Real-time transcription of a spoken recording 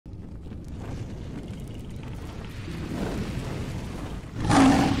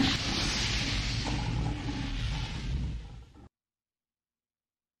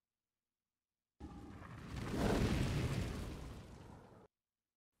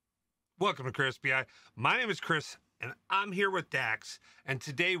Welcome to Chris BI. My name is Chris, and I'm here with Dax. And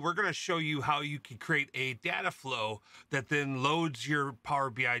today we're going to show you how you can create a data flow that then loads your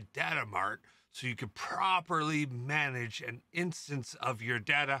Power BI Datamart so you can properly manage an instance of your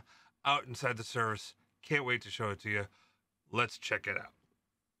data out inside the service. Can't wait to show it to you. Let's check it out.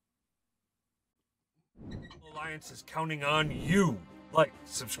 Alliance is counting on you. Like,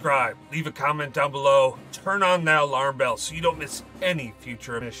 subscribe, leave a comment down below, turn on that alarm bell so you don't miss any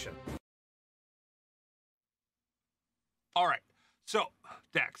future mission. All right, so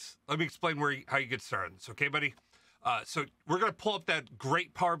Dax, let me explain how you get started. It's okay, buddy? So we're going to pull up that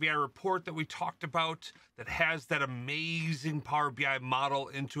great Power BI report that we talked about that has that amazing Power BI model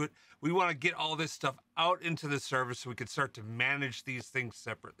into it. We want to get all this stuff out into the service so we can start to manage these things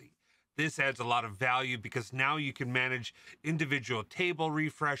separately. This adds a lot of value because now you can manage individual table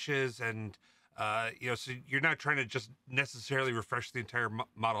refreshes and so you're not trying to just necessarily refresh the entire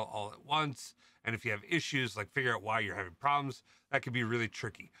model all at once. And if you have issues, like figure out why you're having problems, that can be really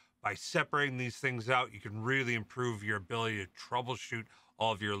tricky. By separating these things out, you can really improve your ability to troubleshoot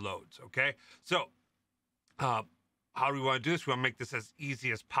all of your loads, okay? So how do we want to do this? We want to make this as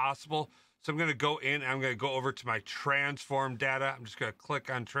easy as possible. So I'm going to go in, I'm going to go over to my transform data. I'm just going to click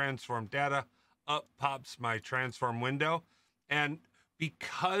on transform data. Up pops my transform window. And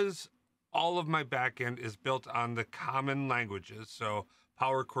because all of my backend is built on the common languages, so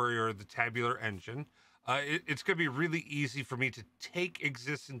Power Query or the tabular engine, it's going to be really easy for me to take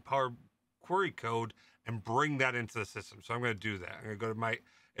existing Power Query code and bring that into the system. So I'm going to do that. I'm going to go to my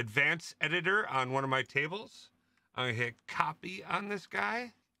advanced editor on one of my tables. I'm going to hit copy on this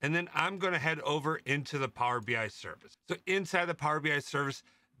guy. And then I'm going to head over into the Power BI service. So inside the Power BI service,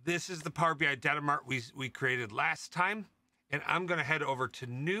 this is the Power BI Datamart we created last time. And I'm going to head over to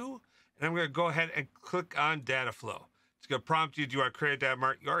new, and I'm going to go ahead and click on Dataflow. It's going to prompt you, do you want to create a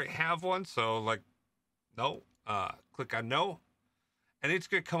Datamart? You already have one, so no. Click on no. And it's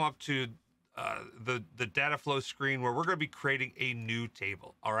going to come up to the Dataflow screen where we're going to be creating a new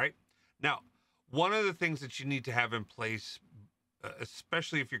table, all right? Now, one of the things that you need to have in place,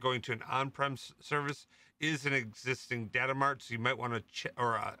 especially if you're going to an on-prem service, is an existing Datamart. So you might want to check,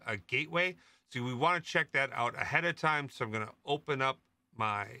 or a gateway. So we want to check that out ahead of time. So I'm going to open up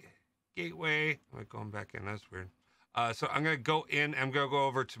my gateway. I'm going back in. That's weird. So I'm going to go in. I'm going to go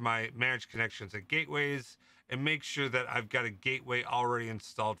over to my manage connections and gateways and make sure that I've got a gateway already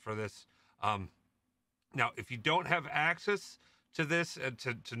installed for this. Now, if you don't have access to this and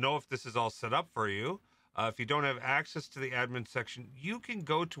to know if this is all set up for you, if you don't have access to the admin section, you can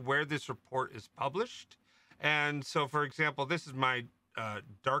go to where this report is published. And so, for example, this is my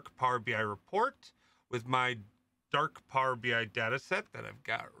dark Power BI report with my dark Power BI data set that I've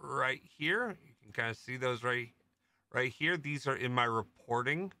got right here. You can kind of see those right here. These are in my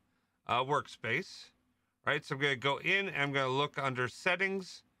reporting workspace, right? So I'm going to go in and I'm going to look under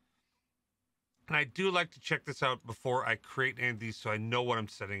settings. And I do like to check this out before I create any of these so I know what I'm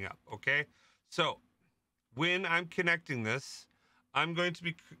setting up, okay? So when I'm connecting this, I'm going to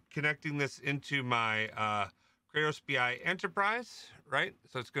be connecting this into my Kratos BI Enterprise, right?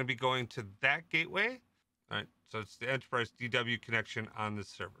 So it's going to be going to that gateway, all right? So it's the Enterprise DW connection on this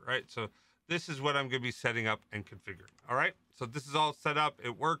server, right? So this is what I'm going to be setting up and configuring, all right? So this is all set up.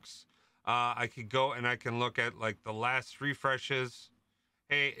 It works. I can go and I can look at like the last refreshes.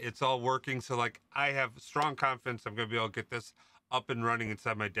 Hey, it's all working. So like I have strong confidence I'm going to be able to get this up and running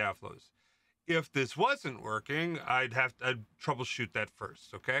inside my data flows. If this wasn't working, I'd troubleshoot that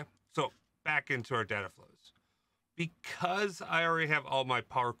first, okay? So back into our data flows. Because I already have all my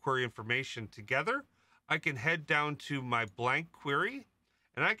Power Query information together, I can head down to my blank query,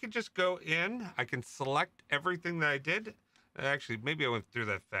 and I can just go in. I can select everything that I did. Actually, maybe I went through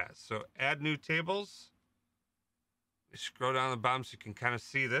that fast. So add new tables. Scroll down the bottom so you can kind of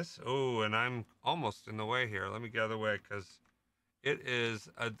see this. Oh, and I'm almost in the way here. Let me get out of the way because it is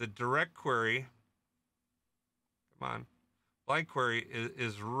the direct query. Come on. Blank query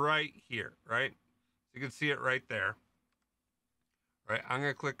is right here, right? So you can see it right there. Right, I'm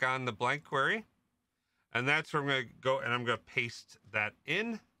going to click on the blank query. And that's where I'm going to go and I'm going to paste that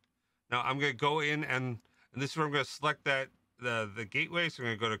in. Now I'm going to go in and this is where I'm going to select that the gateway. So I'm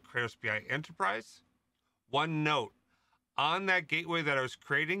going to go to Kratos BI Enterprise. One note, on that gateway that I was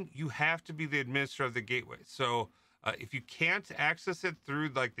creating, you have to be the administrator of the gateway. So if you can't access it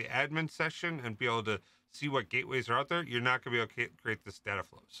through like the admin session and be able to see what gateways are out there, you're not going to be able to create this data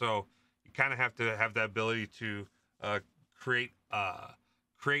flow. So you kind of have to have that ability to create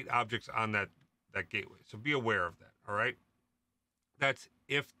objects on that gateway. So be aware of that, all right? That's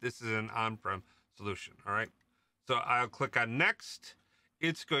if this is an on-prem solution, all right? So I'll click on next.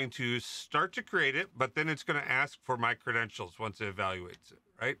 it's going to start to create it, but then it's going to ask for my credentials once it evaluates it,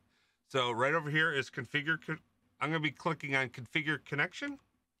 right? So right over here is configure. I'm going to be clicking on configure connection.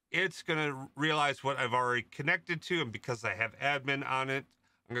 It's going to realize what I've already connected to, and because I have admin on it,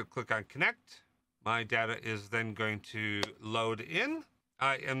 I'm going to click on connect. My data is then going to load in.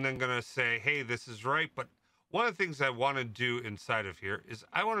 I am then going to say, hey, this is right. But one of the things I want to do inside of here is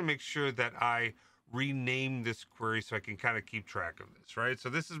I want to make sure that I rename this query so I can kind of keep track of this, right? So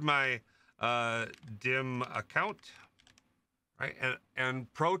this is my DIM account, right?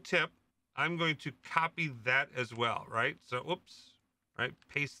 And pro tip, I'm going to copy that as well, right? So, oops, right?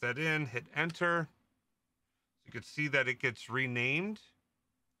 Paste that in, hit enter. So you can see that it gets renamed,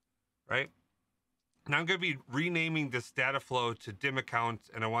 right? Now I'm going to be renaming this data flow to DIM accounts,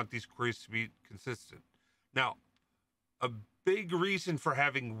 and I want these queries to be consistent. Now, a big reason for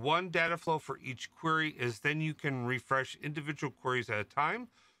having one data flow for each query is then you can refresh individual queries at a time.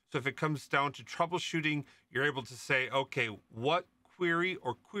 So if it comes down to troubleshooting, you're able to say, okay, what query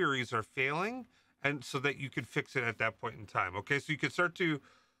or queries are failing, and so that you can fix it at that point in time. Okay, so you can start to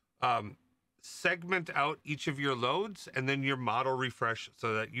segment out each of your loads and then your model refresh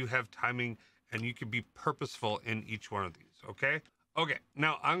so that you have timing and you can be purposeful in each one of these, okay? Okay,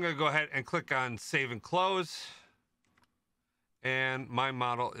 now I'm gonna go ahead and click on save and close. And my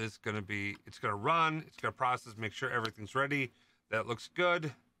model is gonna be, it's gonna run, it's gonna process, make sure everything's ready. That looks good.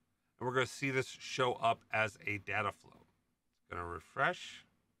 And we're gonna see this show up as a data flow. It's gonna refresh.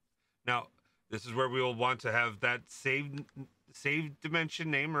 Now, this is where we will want to have that saved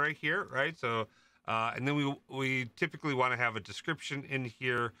dimension name right here, right? So, and then we typically want to have a description in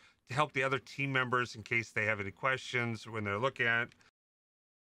here to help the other team members in case they have any questions when they're looking at it.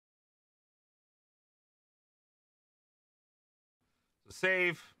 So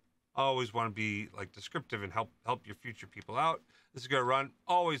save. Always want to be like descriptive and help your future people out. This is going to run.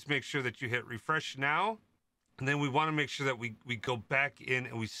 Always make sure that you hit refresh now. And then we want to make sure that we go back in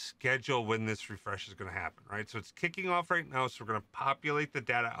and we schedule when this refresh is going to happen, right? So it's kicking off right now. So we're going to populate the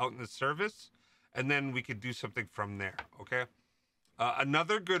data out in the service, and then we could do something from there, okay?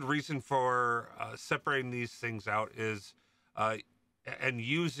 Another good reason for separating these things out is, and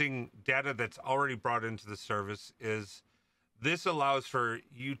using data that's already brought into the service is, this allows for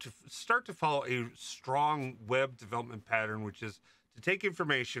you to start to follow a strong web development pattern, which is to take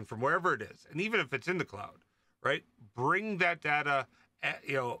information from wherever it is, and even if it's in the cloud, right? Bring that data,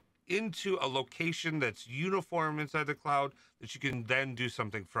 into a location that's uniform inside the cloud that you can then do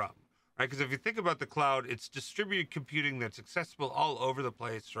something from, right? Because if you think about the cloud, it's distributed computing that's accessible all over the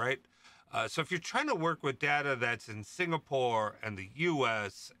place, right? So if you're trying to work with data that's in Singapore and the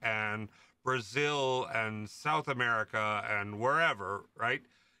US and Brazil and South America and wherever, right?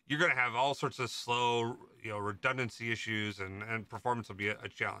 You're going to have all sorts of slow, redundancy issues, and performance will be a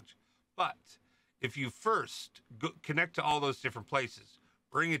challenge. But if you first connect to all those different places,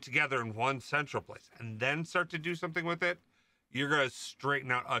 bring it together in one central place, and then start to do something with it, you're going to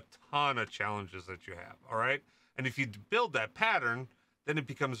straighten out a ton of challenges that you have, all right? And if you build that pattern, then it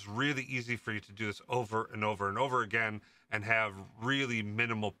becomes really easy for you to do this over and over and over again and have really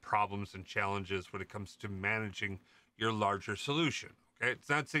minimal problems and challenges when it comes to managing your larger solution, okay? It's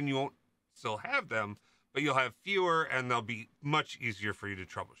not saying you won't still have them, but you'll have fewer and they'll be much easier for you to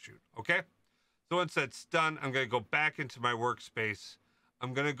troubleshoot, okay? So once that's done, I'm going to go back into my workspace.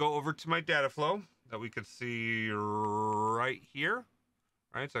 I'm going to go over to my data flow that we can see right here,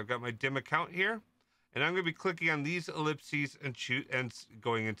 right? So I've got my DIM account here, and I'm going to be clicking on these ellipses and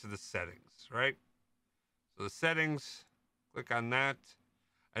going into the settings, right? So the settings, click on that.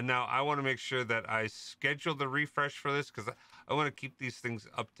 And now I want to make sure that I schedule the refresh for this because I want to keep these things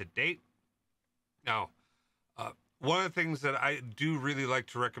up to date. Now, one of the things that I do really like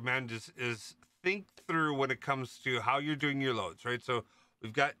to recommend is think through when it comes to how you're doing your loads, right? So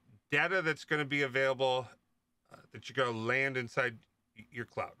we've got data that's going to be available that you're going to land inside your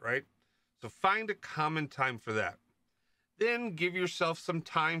cloud, right? So find a common time for that. Then give yourself some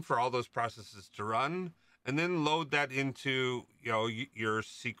time for all those processes to run, and then load that into your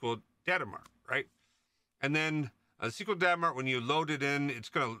SQL Datamart, right? And then SQL Datamart, when you load it in, it's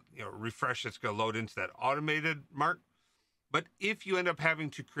going to refresh. It's going to load into that automated mart. But if you end up having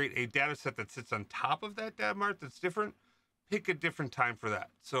to create a data set that sits on top of that data mart that's different, pick a different time for that.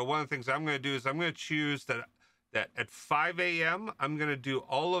 So one of the things I'm going to do is I'm going to choose that at 5 a.m., I'm going to do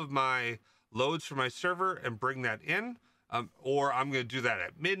all of my loads for my server and bring that in. Or I'm going to do that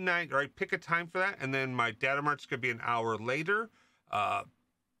at midnight, right? Pick a time for that. And then my data mart's going to be an hour later,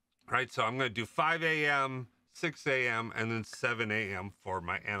 right? So I'm going to do 5 a.m., 6 a.m., and then 7 a.m. for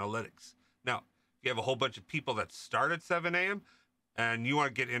my analytics. Now, if you have a whole bunch of people that start at 7 a.m., and you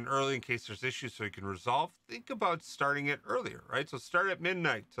want to get in early in case there's issues so you can resolve, think about starting it earlier, right? So start at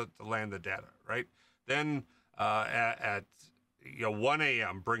midnight to land the data, right? Then at 1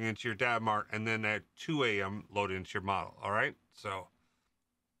 a.m. bring into your Datamart, and then at 2 a.m. load into your model, all right? So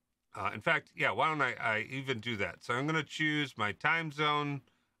in fact, yeah, why don't I even do that? So I'm going to choose my time zone,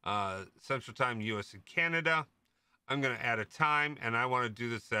 Central Time, US and Canada. I'm going to add a time, and I want to do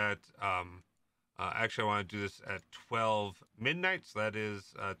this at, actually, I want to do this at 12 midnight, so that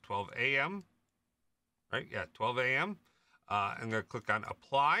is 12 a.m., right? Yeah, 12 a.m. I'm going to click on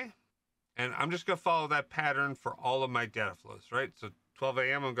Apply, and I'm just going to follow that pattern for all of my data flows, right? So 12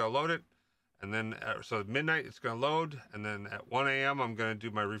 a.m., I'm going to load it, and then, so at midnight, it's going to load, and then at 1 a.m., I'm going to do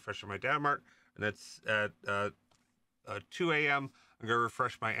my refresh of my Datamart, and that's at 2 a.m., I'm going to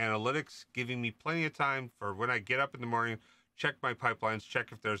refresh my analytics, giving me plenty of time for when I get up in the morning, check my pipelines,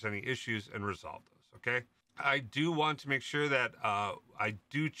 check if there's any issues, and resolve those, okay? I do want to make sure that I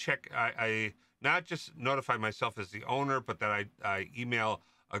do check, I not just notify myself as the owner, but that I email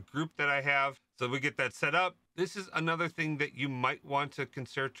a group that I have so we get that set up. This is another thing that you might want to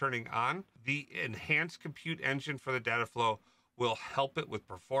consider turning on. The enhanced compute engine for the data flow will help it with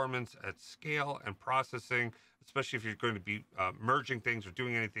performance at scale and processing, especially if you're going to be merging things or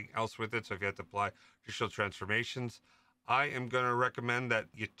doing anything else with it. So if you have to apply additional transformations, I am going to recommend that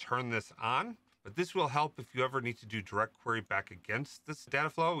you turn this on. But this will help if you ever need to do direct query back against this data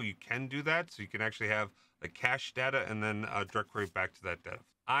flow. You can do that. So you can actually have the cache data and then direct query back to that data.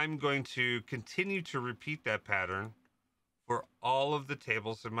 I'm going to continue to repeat that pattern for all of the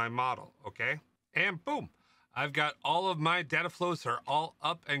tables in my model, okay? And boom, I've got all of my data flows are all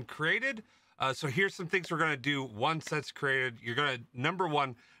up and created. So here's some things we're going to do once that's created. You're going to, number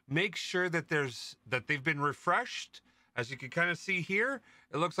one, make sure that they've been refreshed. As you can kind of see here,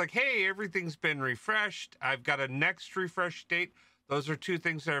 it looks like, hey, everything's been refreshed. I've got a next refresh date. Those are two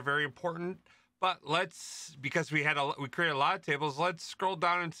things that are very important. But let's, because we created a lot of tables, let's scroll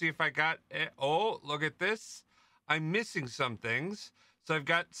down and see if I got it. Oh, look at this. I'm missing some things. So I've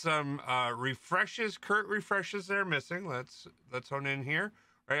got some refreshes, current refreshes that are missing. Let's hone in here.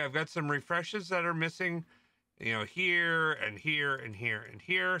 Right, I've got some refreshes that are missing, here and here and here and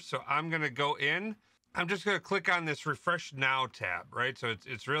here. So I'm going to go in. I'm just going to click on this Refresh Now tab, right? So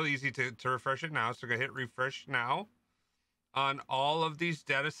it's really easy to refresh it now. So I'm going to hit Refresh Now on all of these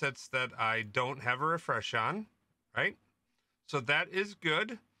data sets that I don't have a refresh on, right? So that is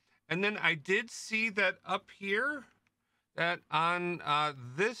good. And then I did see that up here that on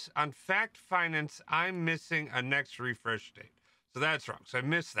on Fact Finance, I'm missing a next refresh date. So that's wrong. So I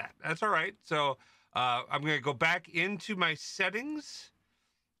missed that. That's all right. So I'm going to go back into my settings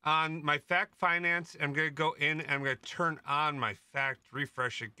on my Fact Finance. I'm going to go in and I'm going to turn on my Fact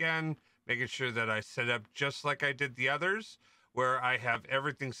Refresh again, making sure that I set up just like I did the others, where I have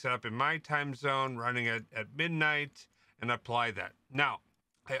everything set up in my time zone, running at midnight, and apply that. Now,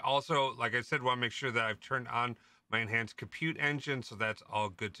 I also, like I said, want to make sure that I've turned on my enhanced compute engine, so that's all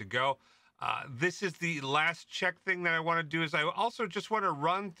good to go. This is the last check thing that I want to do. Is I also just want to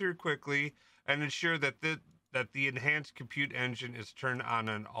run through quickly and ensure that the enhanced compute engine is turned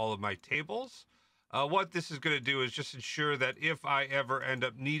on all of my tables. What this is going to do is just ensure that if I ever end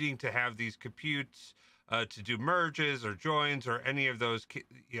up needing to have these computes to do merges or joins or any of those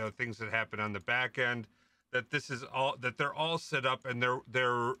things that happen on the back end, that they're all set up and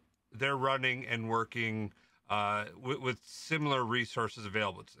they're running and working with similar resources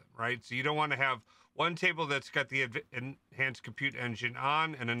available to them, right? So you don't want to have one table that's got the enhanced compute engine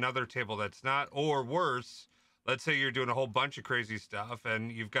on and another table that's not, or worse, let's say you're doing a whole bunch of crazy stuff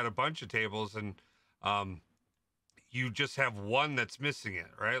and you've got a bunch of tables and you just have one that's missing it,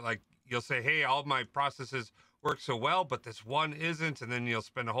 right? Like you'll say, hey, all my processes work so well, but this one isn't. And then you'll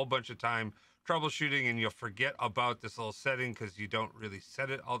spend a whole bunch of time troubleshooting and you'll forget about this little setting because you don't really set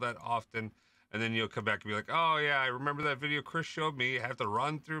it all that often. And then you'll come back and be like, oh yeah, I remember that video Chris showed me. I have to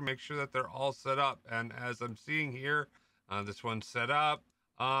run through, make sure that they're all set up. And as I'm seeing here, this one's set up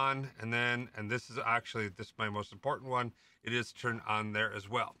on, and this is my most important one. It is turned on there as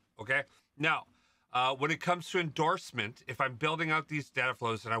well. Okay. Now, when it comes to endorsement, if I'm building out these data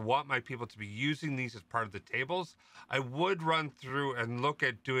flows and I want my people to be using these as part of the tables, I would run through and look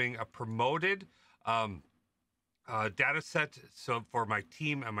at doing a promoted data set. So for my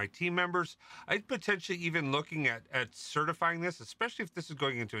team and my team members, I'd potentially even looking at certifying this, especially if this is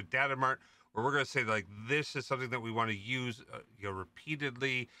going into a data mart where we're going to say like, this is something that we want to use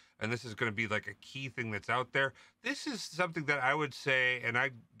repeatedly. And this is going to be like a key thing that's out there. This is something that I would say, and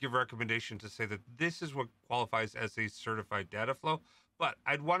I give a recommendation to say that this is what qualifies as a certified data flow. But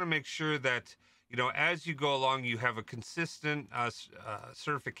I'd want to make sure that, as you go along, you have a consistent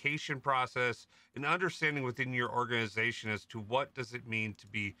certification process and understanding within your organization as to what does it mean to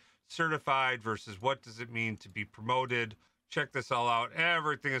be certified versus what does it mean to be promoted. Check this all out.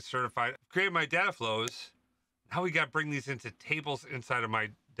 Everything is certified. I've created my data flows. Now we got to bring these into tables inside of my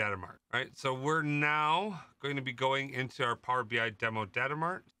Datamart, right? So we're now going to be going into our Power BI demo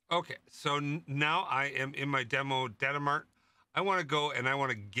Datamart. Okay, so now I am in my demo Datamart. I want to go and I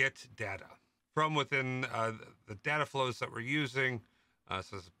want to get data from within the data flows that we're using.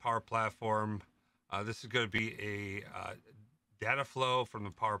 So it's a Power Platform. This is going to be a data flow from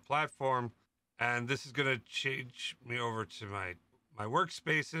the Power Platform. And this is going to change me over to my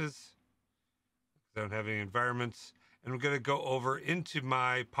workspaces. I don't have any environments. And I'm going to go over into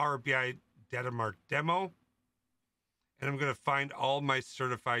my Power BI Datamart demo. And I'm going to find all my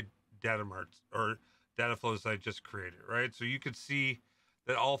certified Datamarts or data flows I just created, right? So you can see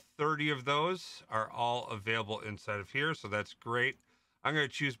that all 30 of those are all available inside of here. So that's great. I'm going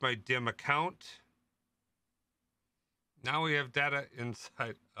to choose my DIM account. Now we have data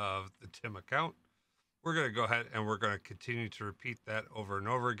inside of the DIM account. We're going to go ahead and we're going to continue to repeat that over and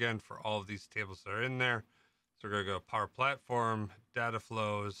over again for all of these tables that are in there. So we're going to go Power Platform, Data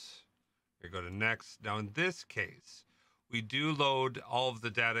Flows. We're going to go to Next. Now in this case, we do load all of the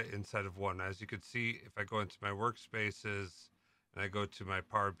data inside of one. As you can see, if I go into my workspaces and I go to my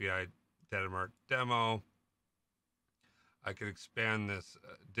Power BI Datamart demo, I can expand this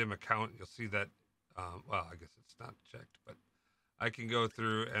DIM account. You'll see that, well, I guess it's not checked, but I can go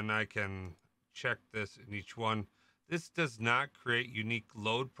through and I can check this in each one. This does not create unique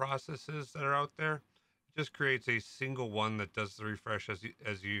load processes that are out there. It just creates a single one that does the refresh.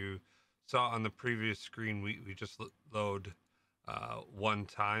 As you saw on the previous screen, we just load one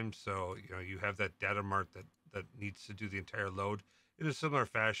time. So, you have that data mart that needs to do the entire load in a similar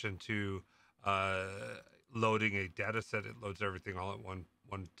fashion to loading a data set. It loads everything all at one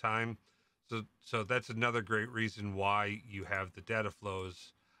time. So that's another great reason why you have the data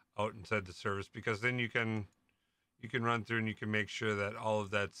flows out inside the service, because then you can run through and you can make sure that all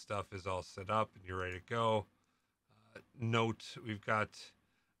of that stuff is all set up and you're ready to go. Note, we've got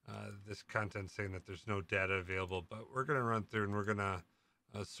this content saying that there's no data available, but we're going to run through and we're going to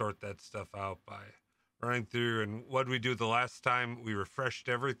sort that stuff out by running through. And what did we do the last time? We refreshed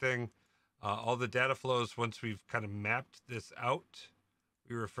everything. All the data flows, once we've kind of mapped this out,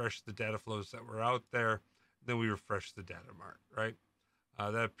 we refresh the data flows that were out there. Then we refresh the data mart, right?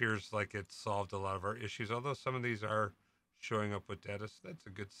 That appears like it solved a lot of our issues, although some of these are showing up with data. So that's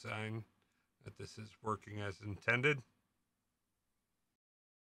a good sign that this is working as intended.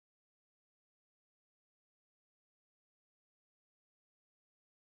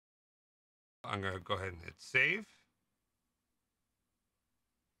 I'm going to go ahead and hit save.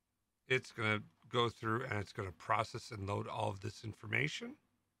 It's going to go through and it's going to process and load all of this information.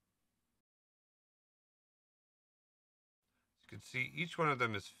 As you can see, each one of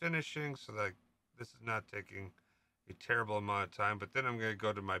them is finishing, so that this is not taking a terrible amount of time. But then I'm going to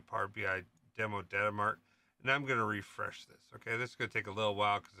go to my Power BI demo Datamart, and I'm going to refresh this. Okay, this is going to take a little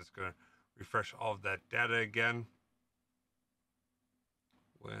while because it's going to refresh all of that data again.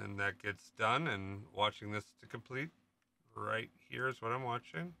 When that gets done and watching this to complete, right here is what I'm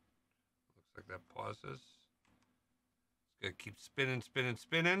watching. Looks like that pauses. It's going to keep spinning, spinning,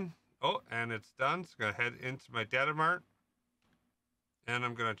 spinning. Oh, and it's done. So I'm going to head into my Datamart. And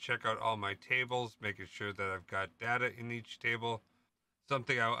I'm going to check out all my tables, making sure that I've got data in each table.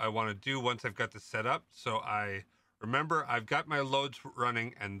 Something I want to do once I've got this set up. So I remember I've got my loads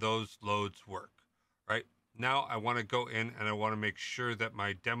running and those loads work, right? Now I want to go in and I want to make sure that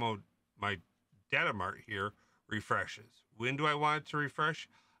my data mart here refreshes. When do I want it to refresh?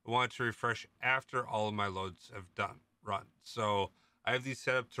 I want it to refresh after all of my loads have run. So I have these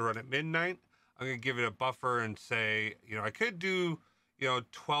set up to run at midnight. I'm going to give it a buffer and say, I could do,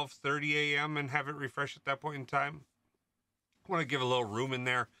 12:30 a.m. and have it refresh at that point in time. I want to give a little room in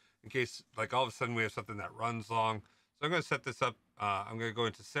there in case, like, all of a sudden we have something that runs long. So I'm going to set this up. I'm going to go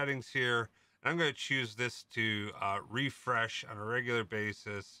into settings here. And I'm going to choose this to refresh on a regular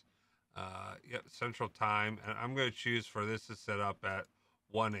basis. Central time. And I'm going to choose for this to set up at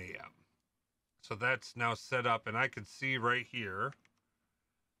 1 a.m. So that's now set up. And I can see right here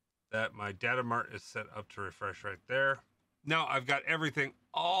that my data mart is set up to refresh right there. Now I've got everything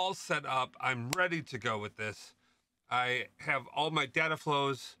all set up. I'm ready to go with this. I have all my data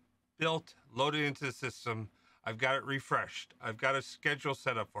flows built, loaded into the system. I've got it refreshed. I've got a schedule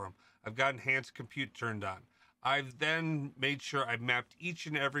set up for them. I've got enhanced compute turned on. I've then made sure I've mapped each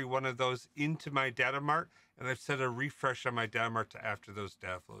and every one of those into my data mart, and I've set a refresh on my data mart to after those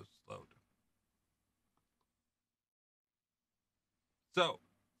data flows load. So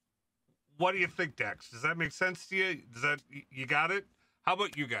what do you think, Dex? Does that make sense to you? You got it? How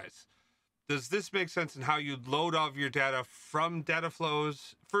about you guys? Does this make sense in how you load all of your data from data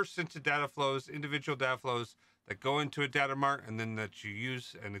flows, first into data flows, individual data flows that go into a data mart and then that you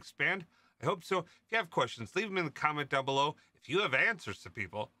use and expand? I hope so. If you have questions, leave them in the comment down below. If you have answers to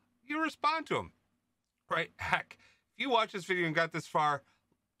people, you respond to them. Right? Heck, if you watch this video and got this far,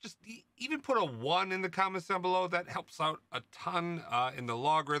 just even put a 1 in the comments down below. That helps out a ton in the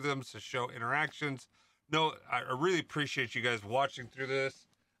logarithms to show interactions. No, I really appreciate you guys watching through this.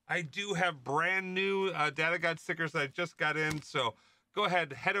 I do have brand new data guide stickers that I just got in, so go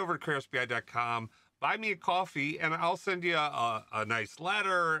ahead, head over to CuriousBI.com, buy me a coffee, and I'll send you a nice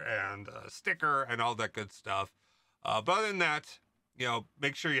letter and a sticker and all that good stuff. But other than that,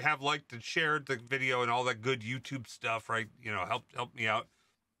 make sure you have liked and shared the video and all that good YouTube stuff, right? Help me out.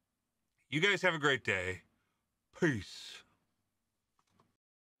 You guys have a great day. Peace.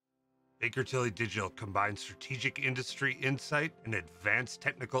 Baker Tilly Digital combines strategic industry insight and advanced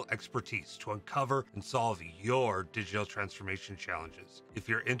technical expertise to uncover and solve your digital transformation challenges. If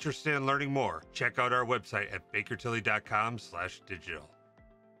you're interested in learning more, check out our website at bakertilly.com/digital.